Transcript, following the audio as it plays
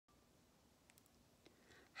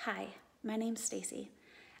Hi, my name's Stacey.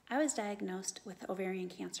 I was diagnosed with ovarian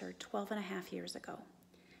cancer 12 and a half years ago.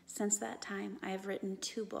 Since that time, I have written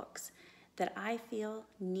 2 books that I feel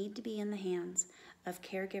need to be in the hands of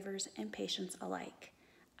caregivers and patients alike.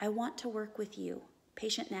 I want to work with you,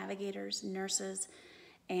 patient navigators, nurses,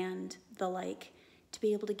 and the like, to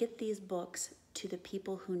be able to get these books to the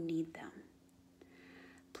people who need them.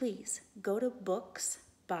 Please go to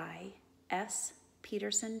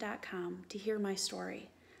booksbyspeterson.com to hear my story.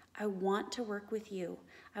 I want to work with you.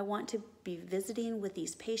 I want to be visiting with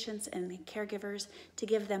these patients and the caregivers to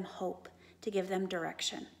give them hope, to give them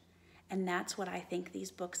direction. And that's what I think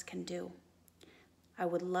these books can do. I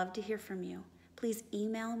would love to hear from you. Please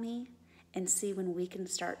email me and see when we can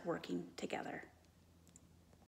start working together.